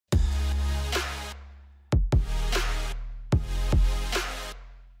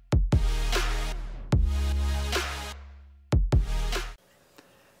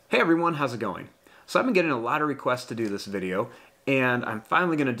everyone, how's it going? So I've been getting a lot of requests to do this video, and I'm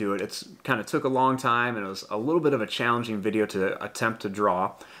finally going to do it. It's kind of took a long time, and it was a little bit of a challenging video to attempt to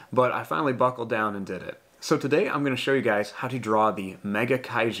draw, but I finally buckled down and did it. So today I'm going to show you guys how to draw the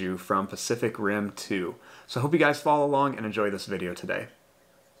MEGAKAIJU from Pacific Rim 2. So I hope you guys follow along and enjoy this video today.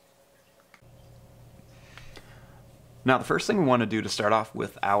 Now the first thing we want to do to start off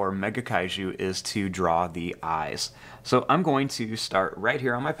with our MEGAKAIJU is to draw the eyes. So I'm going to start right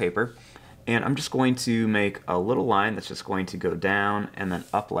here on my paper, and I'm just going to make a little line that's just going to go down and then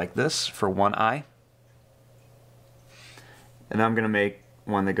up like this for one eye. And then I'm going to make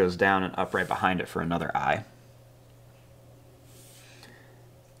one that goes down and up right behind it for another eye.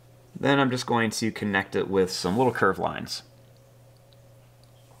 Then I'm just going to connect it with some little curved lines.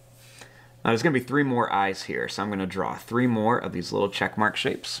 Now there's going to be 3 more eyes here, so I'm going to draw 3 more of these little check mark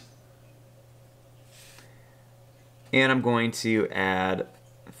shapes. And I'm going to add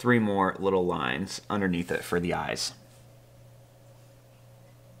 3 more little lines underneath it for the eyes.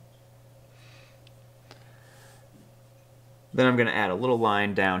 Then I'm going to add a little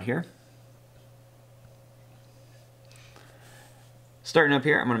line down here. Starting up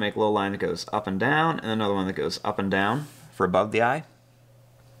here, I'm going to make a little line that goes up and down, and another one that goes up and down for above the eye.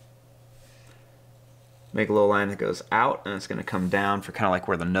 Make a little line that goes out, and it's going to come down for kind of like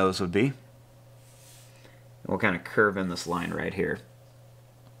where the nose would be. And we'll kind of curve in this line right here.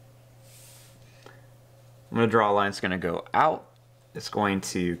 I'm going to draw a line that's going to go out. It's going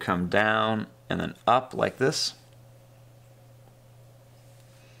to come down and then up like this.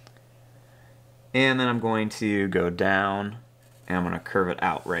 And then I'm going to go down, and I'm going to curve it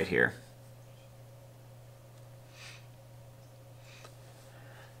out right here.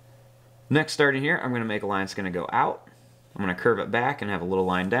 Next, starting here, I'm going to make a line that's going to go out. I'm going to curve it back and have a little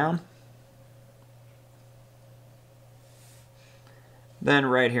line down. Then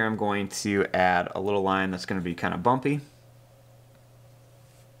right here, I'm going to add a little line that's going to be kind of bumpy.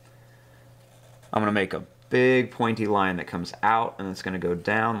 I'm going to make a big pointy line that comes out, and it's going to go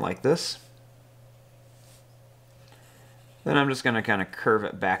down like this. Then I'm just going to kind of curve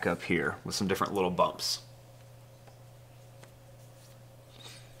it back up here with some different little bumps.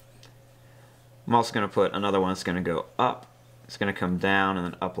 I'm also going to put another one that's going to go up. It's going to come down and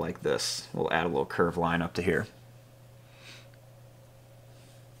then up like this. We'll add a little curved line up to here.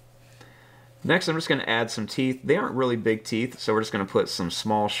 Next, I'm just going to add some teeth. They aren't really big teeth, so we're just going to put some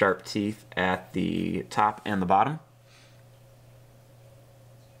small sharp teeth at the top and the bottom.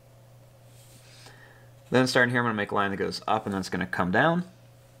 Then starting here, I'm going to make a line that goes up and then it's going to come down.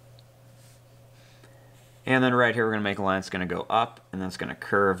 And then right here, we're going to make a line that's going to go up, and then it's going to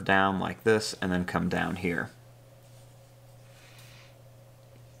curve down like this, and then come down here.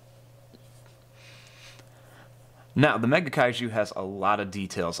 Now, the MEGAKAIJU has a lot of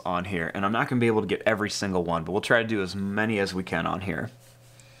details on here, and I'm not going to be able to get every single one, but we'll try to do as many as we can on here.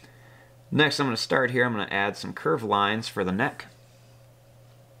 Next, I'm going to start here. I'm going to add some curved lines for the neck.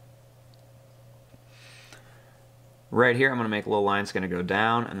 Right here, I'm going to make a little line that's going to go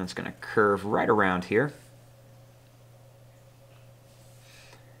down, and then it's going to curve right around here.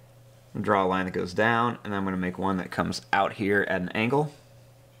 Draw a line that goes down, and then I'm going to make one that comes out here at an angle.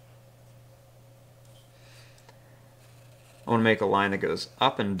 I want to make a line that goes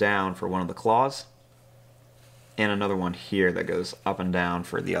up and down for one of the claws, and another one here that goes up and down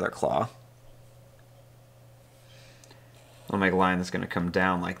for the other claw. I'll make a line that's going to come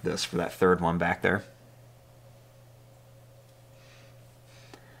down like this for that third one back there.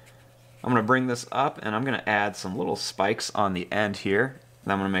 I'm going to bring this up, and I'm going to add some little spikes on the end here.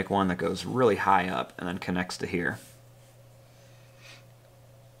 Then I'm going to make one that goes really high up and then connects to here.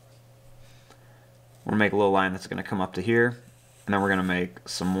 We're going to make a little line that's going to come up to here, and then we're going to make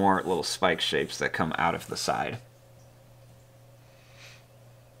some more little spike shapes that come out of the side.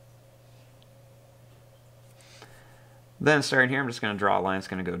 Then starting here, I'm just going to draw a line that's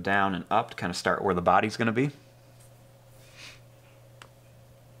going to go down and up to kind of start where the body's going to be.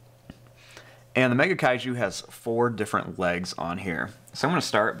 And the MEGAKAIJU has 4 different legs on here. So I'm going to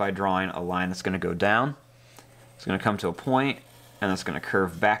start by drawing a line that's going to go down. It's going to come to a point, and it's going to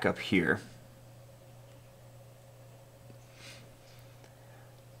curve back up here.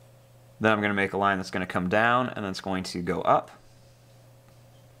 Then I'm going to make a line that's going to come down, and then it's going to go up.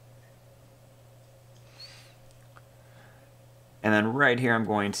 And then right here, I'm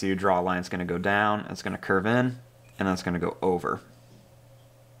going to draw a line that's going to go down, it's going to curve in, and then it's going to go over.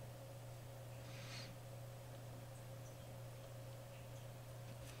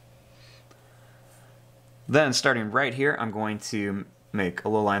 Then starting right here, I'm going to make a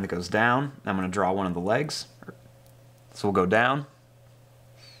little line that goes down. I'm going to draw one of the legs. So we'll go down.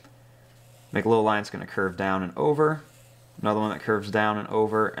 Make a little line that's going to curve down and over, another one that curves down and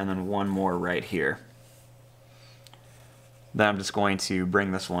over, and then one more right here. Then I'm just going to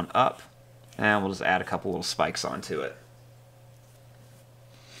bring this one up, and we'll just add a couple little spikes onto it.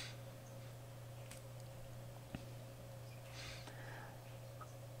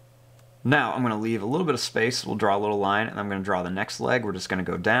 Now I'm going to leave a little bit of space. We'll draw a little line, and I'm going to draw the next leg. We're just going to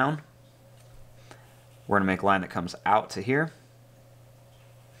go down. We're going to make a line that comes out to here.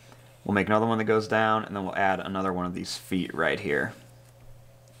 We'll make another one that goes down, and then we'll add another one of these feet right here.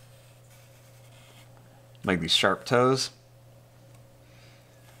 Like these sharp toes.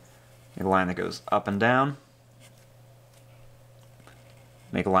 Make a line that goes up and down.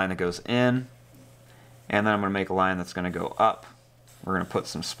 Make a line that goes in. And then I'm going to make a line that's going to go up. We're going to put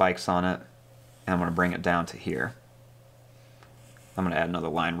some spikes on it, and I'm going to bring it down to here. I'm going to add another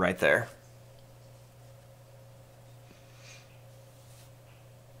line right there.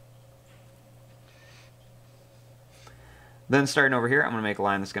 Then starting over here, I'm going to make a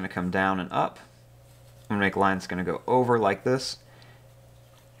line that's going to come down and up. I'm going to make a line that's going to go over like this.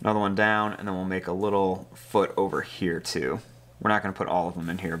 Another one down, and then we'll make a little foot over here too. We're not going to put all of them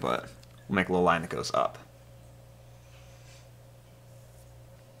in here, but we'll make a little line that goes up.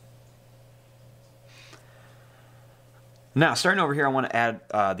 Now, starting over here, I want to add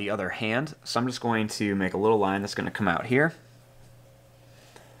the other hand. So I'm just going to make a little line that's going to come out here.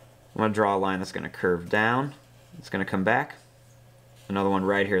 I'm going to draw a line that's going to curve down. It's going to come back. Another one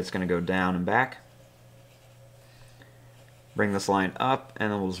right here that's going to go down and back. Bring this line up,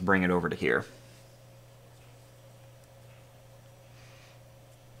 and then we'll just bring it over to here.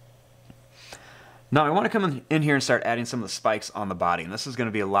 Now I want to come in here and start adding some of the spikes on the body, and this is going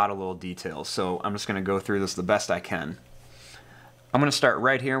to be a lot of little details, so I'm just going to go through this the best I can. I'm going to start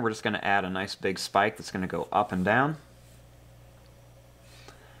right here. We're just going to add a nice big spike that's going to go up and down.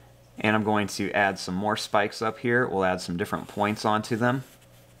 And I'm going to add some more spikes up here. We'll add some different points onto them.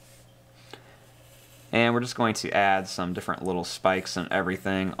 And we're just going to add some different little spikes and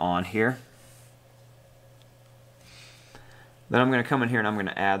everything on here. Then I'm going to come in here and I'm going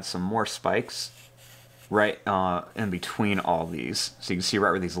to add some more spikes right in between all these. So you can see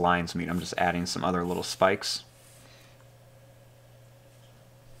right where these lines meet. I'm just adding some other little spikes.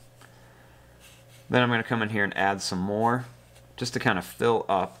 Then I'm going to come in here and add some more, just to kind of fill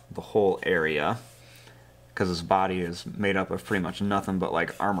up the whole area, because his body is made up of pretty much nothing but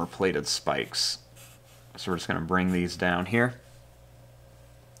like armor-plated spikes. So we're just going to bring these down here.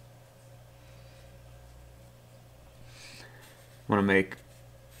 I'm going to make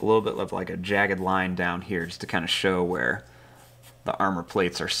a little bit of like a jagged line down here, just to kind of show where the armor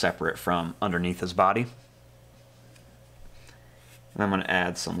plates are separate from underneath his body. And I'm going to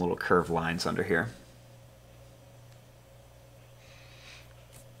add some little curved lines under here.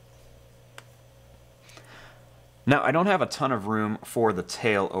 Now, I don't have a ton of room for the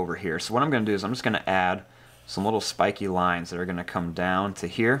tail over here, so what I'm going to do is I'm just going to add some little spiky lines that are going to come down to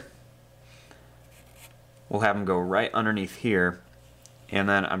here. We'll have them go right underneath here, and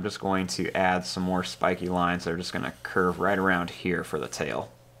then I'm just going to add some more spiky lines that are just going to curve right around here for the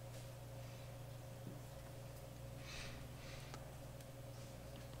tail.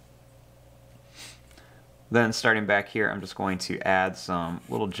 Then starting back here, I'm just going to add some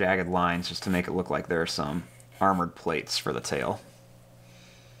little jagged lines just to make it look like there are some armored plates for the tail.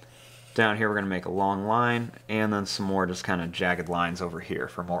 Down here we're going to make a long line, and then some more just kind of jagged lines over here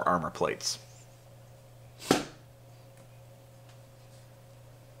for more armor plates.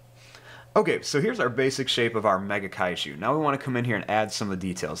 Okay, so here's our basic shape of our MEGAKAIJU. Now we want to come in here and add some of the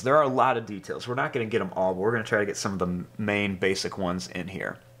details. There are a lot of details. We're not going to get them all, but we're going to try to get some of the main basic ones in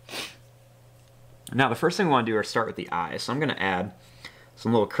here. Now the first thing we want to do is start with the eyes. So I'm going to add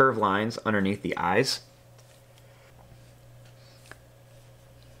some little curved lines underneath the eyes.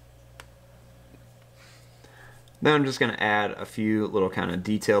 Then I'm just going to add a few little kind of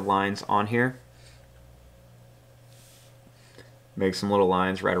detailed lines on here. Make some little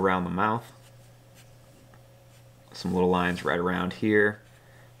lines right around the mouth. Some little lines right around here.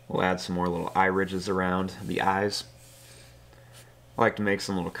 We'll add some more little eye ridges around the eyes. I like to make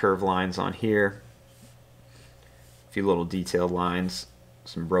some little curved lines on here. A few little detailed lines.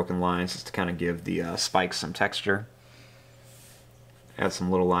 Some broken lines just to kind of give the spikes some texture. Add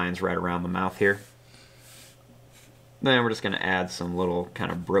some little lines right around the mouth here. Then we're just going to add some little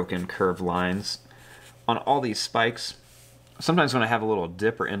kind of broken curved lines on all these spikes. Sometimes when I have a little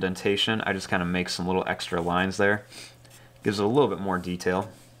dip or indentation, I just kind of make some little extra lines there. Gives it a little bit more detail.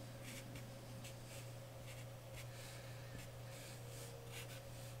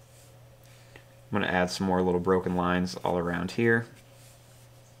 I'm going to add some more little broken lines all around here.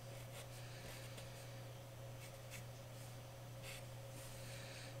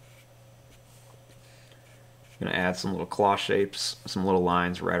 I'm going to add some little claw shapes, some little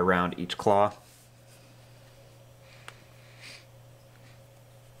lines right around each claw.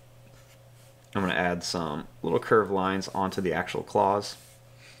 I'm going to add some little curved lines onto the actual claws.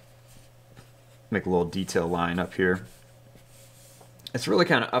 Make a little detail line up here. It's really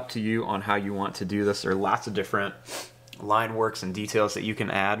kind of up to you on how you want to do this. There are lots of different line works and details that you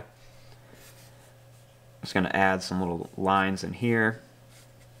can add. I'm just going to add some little lines in here.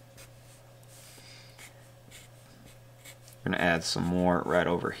 I'm going to add some more right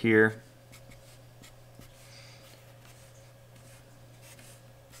over here.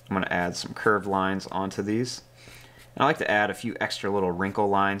 I'm going to add some curved lines onto these. And I like to add a few extra little wrinkle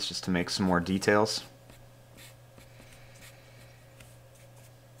lines just to make some more details.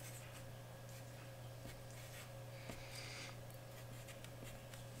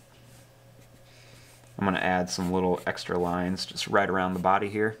 I'm going to add some little extra lines just right around the body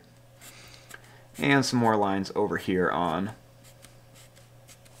here. And some more lines over here on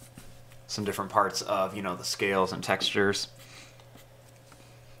some different parts of, the scales and textures.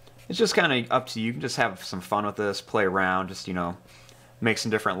 It's just kind of up to you. You can just have some fun with this, play around, just, make some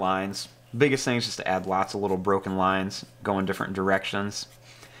different lines. Biggest thing is just to add lots of little broken lines, go in different directions.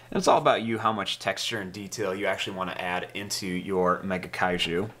 And it's all about you, how much texture and detail you actually want to add into your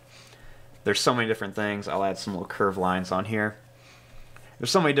MEGAKAIJU. There's so many different things. I'll add some little curved lines on here.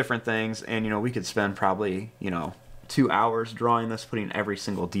 There's so many different things, and we could spend probably 2 hours drawing this, putting every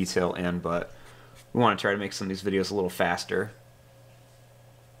single detail in, but we want to try to make some of these videos a little faster.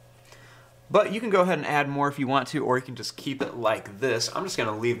 But you can go ahead and add more if you want to, or you can just keep it like this. I'm just going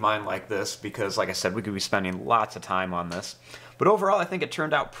to leave mine like this because, like I said, we could be spending lots of time on this. But overall, I think it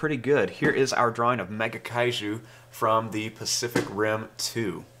turned out pretty good. Here is our drawing of MEGAKAIJU from the Pacific Rim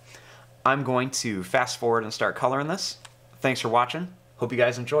 2. I'm going to fast forward and start coloring this. Thanks for watching. Hope you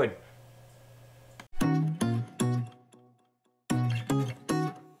guys enjoyed.